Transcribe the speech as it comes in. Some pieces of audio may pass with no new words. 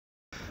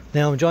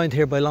Now I'm joined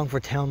here by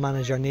Longford Town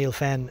manager Neale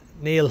Fenn.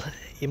 Neale,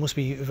 you must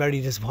be very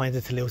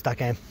disappointed to lose that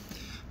game.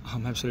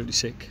 I'm absolutely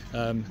sick.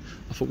 I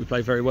thought we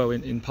played very well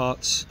in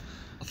parts.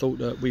 I thought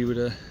that we were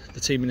the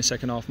team in the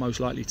second half most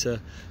likely to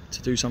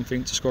do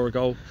something, to score a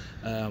goal.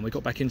 We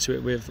got back into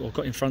it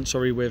got in front,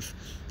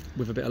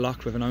 with a bit of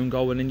luck, with an own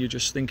goal, and then you're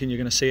just thinking you're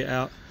going to see it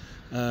out.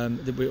 We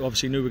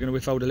obviously knew we were going to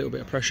withhold a little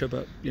bit of pressure,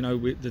 but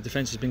the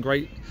defence has been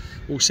great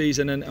all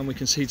season, and we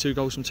can see 2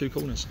 goals from 2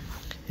 corners.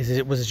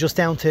 Was it just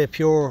down to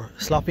pure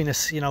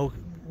sloppiness?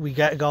 We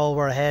get a goal,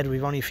 we're ahead,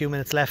 we've only a few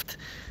minutes left.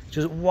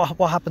 Just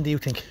what happened, do you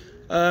think?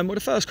 Well, the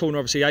first corner,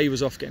 obviously, A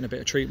was off getting a bit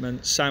of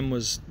treatment. Sam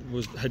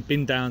had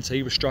been down, so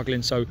he was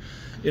struggling. So,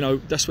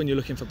 that's when you're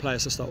looking for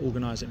players to start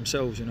organising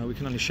themselves. We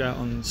can only shout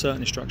on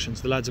certain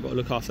instructions. The lads have got to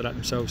look after that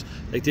themselves.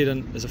 They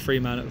didn't. There's a free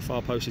man at the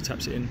far post who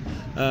taps it in.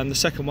 The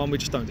second one, we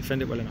just don't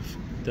defend it well enough.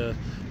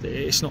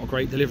 It's not a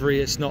great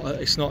delivery. It's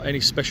not any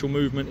special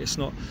movement.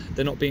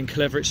 They're not being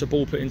clever. It's a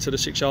ball put into the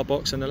 6-yard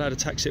box, and the lad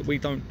attacks it. We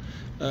don't.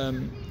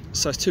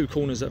 So it's 2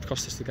 corners that have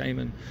cost us the game,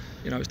 and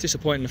it's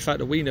disappointing the fact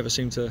that we never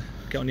seem to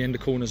get on the end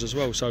of corners as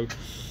well. So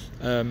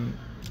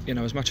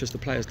as much as the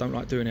players don't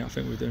like doing it, I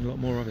think we're doing a lot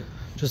more of it.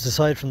 Just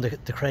aside from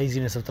the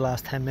craziness of the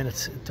last 10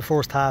 minutes, the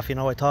first half,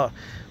 I thought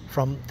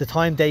from the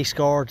time they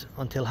scored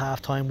until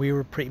half time we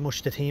were pretty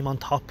much the team on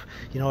top.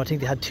 I think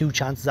they had 2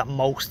 chances at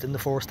most in the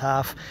first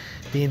half.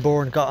 Dean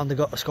Bourne got on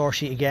the score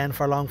sheet again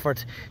for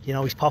Longford.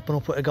 He's popping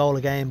up with a goal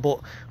again, but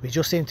we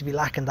just seem to be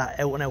lacking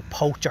that out and out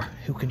poacher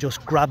who can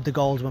just grab the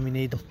goals when we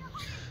need them.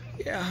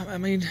 Yeah, I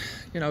mean,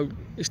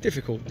 it's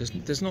difficult.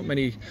 There's not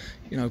many,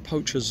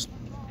 poachers.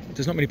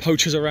 There's not many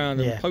poachers around,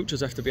 and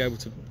poachers have to be able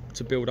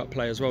to build up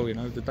play as well.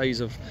 The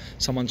days of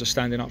someone just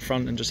standing up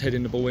front and just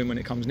heading the ball in when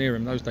it comes near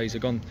them, those days are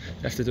gone.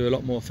 They have to do a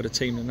lot more for the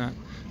team than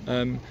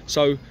that.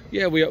 So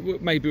yeah,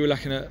 maybe we're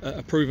lacking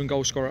a proven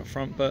goal scorer up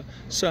front, but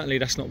certainly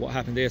that's not what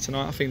happened here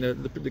tonight. I think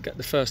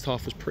the first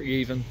half was pretty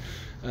even.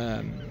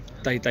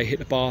 They hit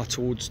the bar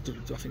towards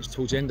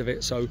the end of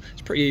it, so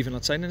it's pretty even,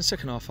 I'd say. And in the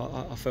second half,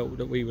 I felt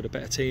that we were the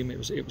better team. It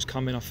was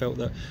coming. I felt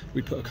that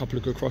we put a couple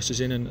of good crosses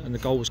in, and the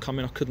goal was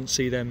coming. I couldn't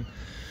see them.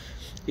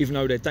 Even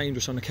though they're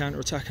dangerous on the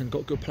counter-attack and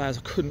got good players,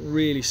 I couldn't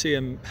really see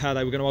them how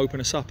they were going to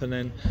open us up, and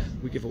then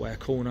we give away a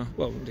corner.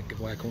 Well, we didn't give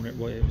away a corner. It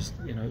was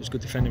it was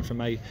good defending from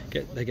May.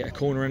 They get a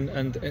corner,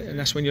 and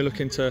that's when you're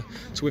looking to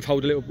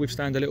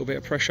withstand a little bit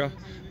of pressure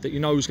that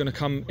is going to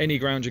come any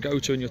ground you go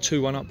to, and you're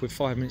 2-1 up with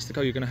 5 minutes to go.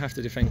 You're going to have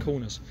to defend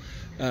corners.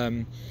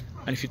 And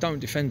if you don't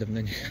defend them,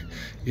 then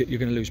you're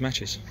going to lose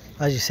matches.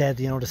 As you said,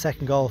 the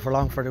second goal for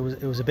Longford,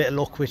 it was a bit of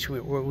luck, which we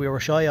were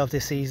shy of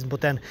this season, but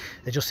then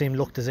it just seemed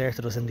luck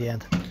deserted us in the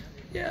end.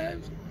 Yeah,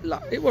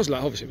 it was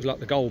luck. Obviously, it was luck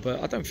the goal,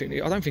 but I don't think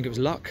it was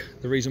luck.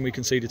 The reason we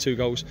conceded 2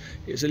 goals,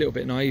 it was a little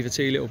bit of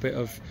naivety, a little bit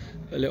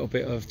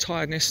of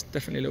tiredness,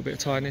 definitely a little bit of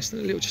tiredness,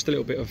 and just a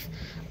little bit of,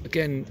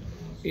 again,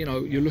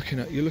 you're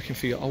looking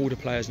for your older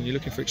players, and you're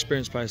looking for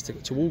experienced players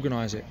to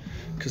organise it,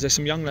 because there's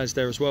some young lads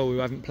there as well who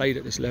haven't played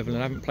at this level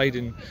and haven't played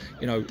in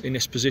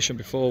this position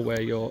before,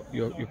 where you're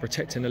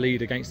protecting the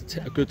lead against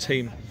a good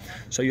team.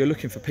 So you're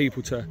looking for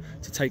people to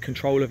take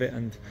control of it,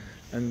 and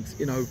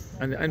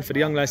for the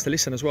young lads to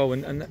listen as well,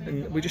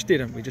 and we just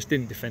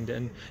didn't defend it.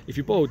 And if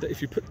you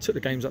took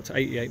the games up to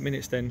 88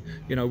 minutes, then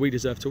we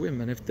deserve to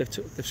win. And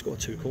they've scored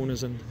 2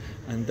 corners,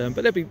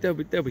 but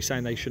they'll be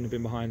saying they shouldn't have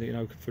been behind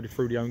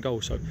through the own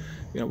goal. So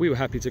we were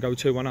happy to go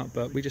 2-1 up,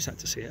 but we just had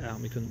to see it out,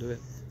 and we couldn't do it.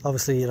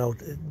 Obviously,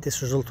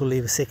 this result will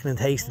leave a sickening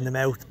taste in the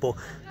mouth, but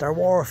there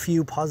were a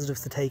few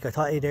positives to take. I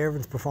thought Ed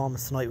Irvin's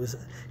performance tonight was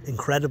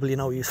incredible. He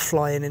was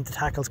flying into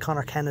tackles.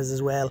 Conor Kenna's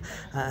as well,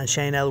 and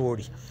Shane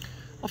Elworthy.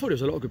 I thought there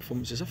was a lot of good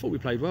performances. I thought we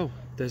played well.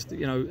 There's,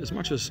 as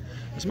much as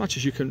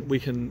we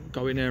can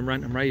go in there and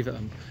rant and rave at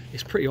them,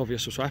 it's pretty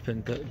obvious what's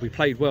happened. That we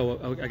played well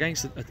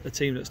against a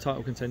team that's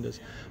title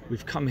contenders.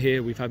 We've come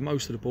here, we've had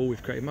most of the ball,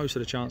 we've created most of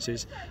the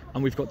chances,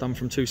 and we've got done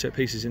from 2 set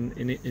pieces in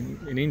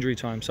injury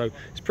time. So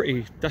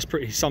that's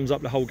pretty sums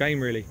up the whole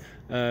game really.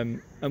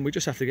 And we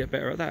just have to get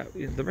better at that.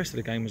 The rest of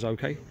the game was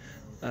okay.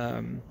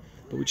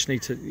 But we just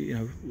need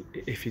to,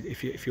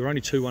 if you're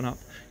only 2-1 up,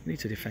 you need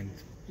to defend.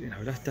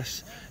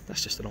 That's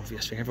just an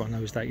obvious thing. Everyone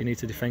knows that you need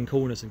to defend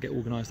corners and get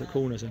organised at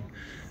corners,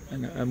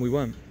 and we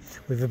weren't.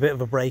 We've a bit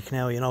of a break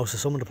now, so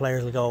some of the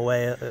players will go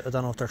away. I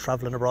don't know if they're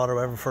travelling abroad or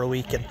whatever for a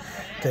week, and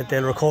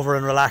they'll recover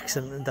and relax,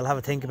 and they'll have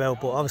a think about.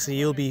 But obviously,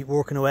 you'll be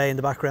working away in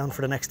the background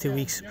for the next 2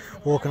 weeks,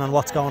 working on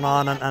what's going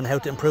on and how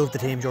to improve the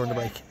team during the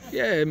break.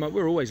 Yeah,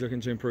 we're always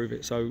looking to improve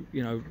it. So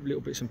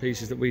little bits and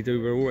pieces that we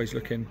do, we're always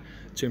looking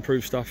to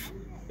improve stuff.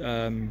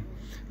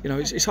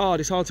 It's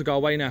hard to go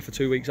away now for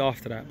 2 weeks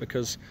after that,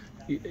 because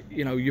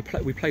we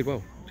played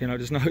well. You know,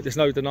 there's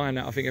no denying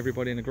that. I think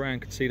everybody in the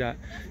ground could see that.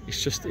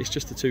 It's just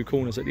the 2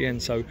 corners at the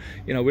end. So,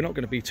 you know, we're not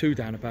going to be too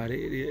down about it.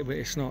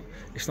 It's not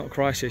a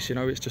crisis. You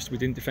know, it's just we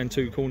didn't defend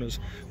 2 corners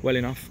well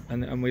enough,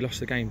 and we lost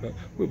the game. But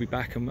we'll be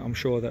back, and I'm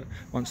sure that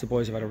once the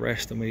boys have had a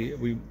rest and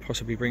we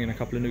possibly bring in a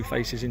couple of new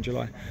faces in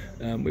July,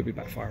 we'll be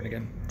back firing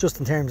again. Just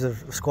in terms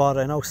of squad,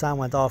 I know Sam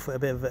went off with a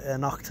bit of a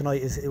knock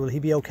tonight. Will he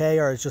be okay,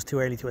 or is it just too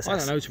early to assess? I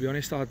don't know, to be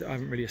honest. I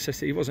haven't really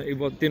assessed it.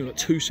 It didn't look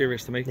too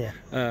serious to me. Yeah.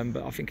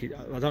 But I think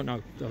I don't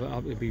know.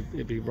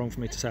 It'd be wrong for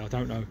me to say I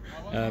don't know.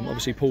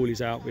 Obviously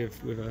Paulie's out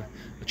with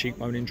a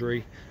cheekbone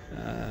injury,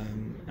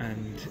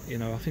 and you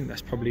know, I think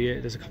that's probably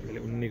it. There's a couple of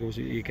little niggles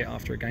that you get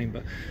after a game,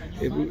 but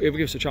it will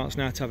give us a chance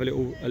now to have a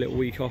little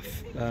week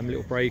off, a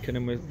little break, and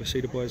then we'll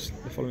see the boys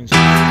the following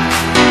season.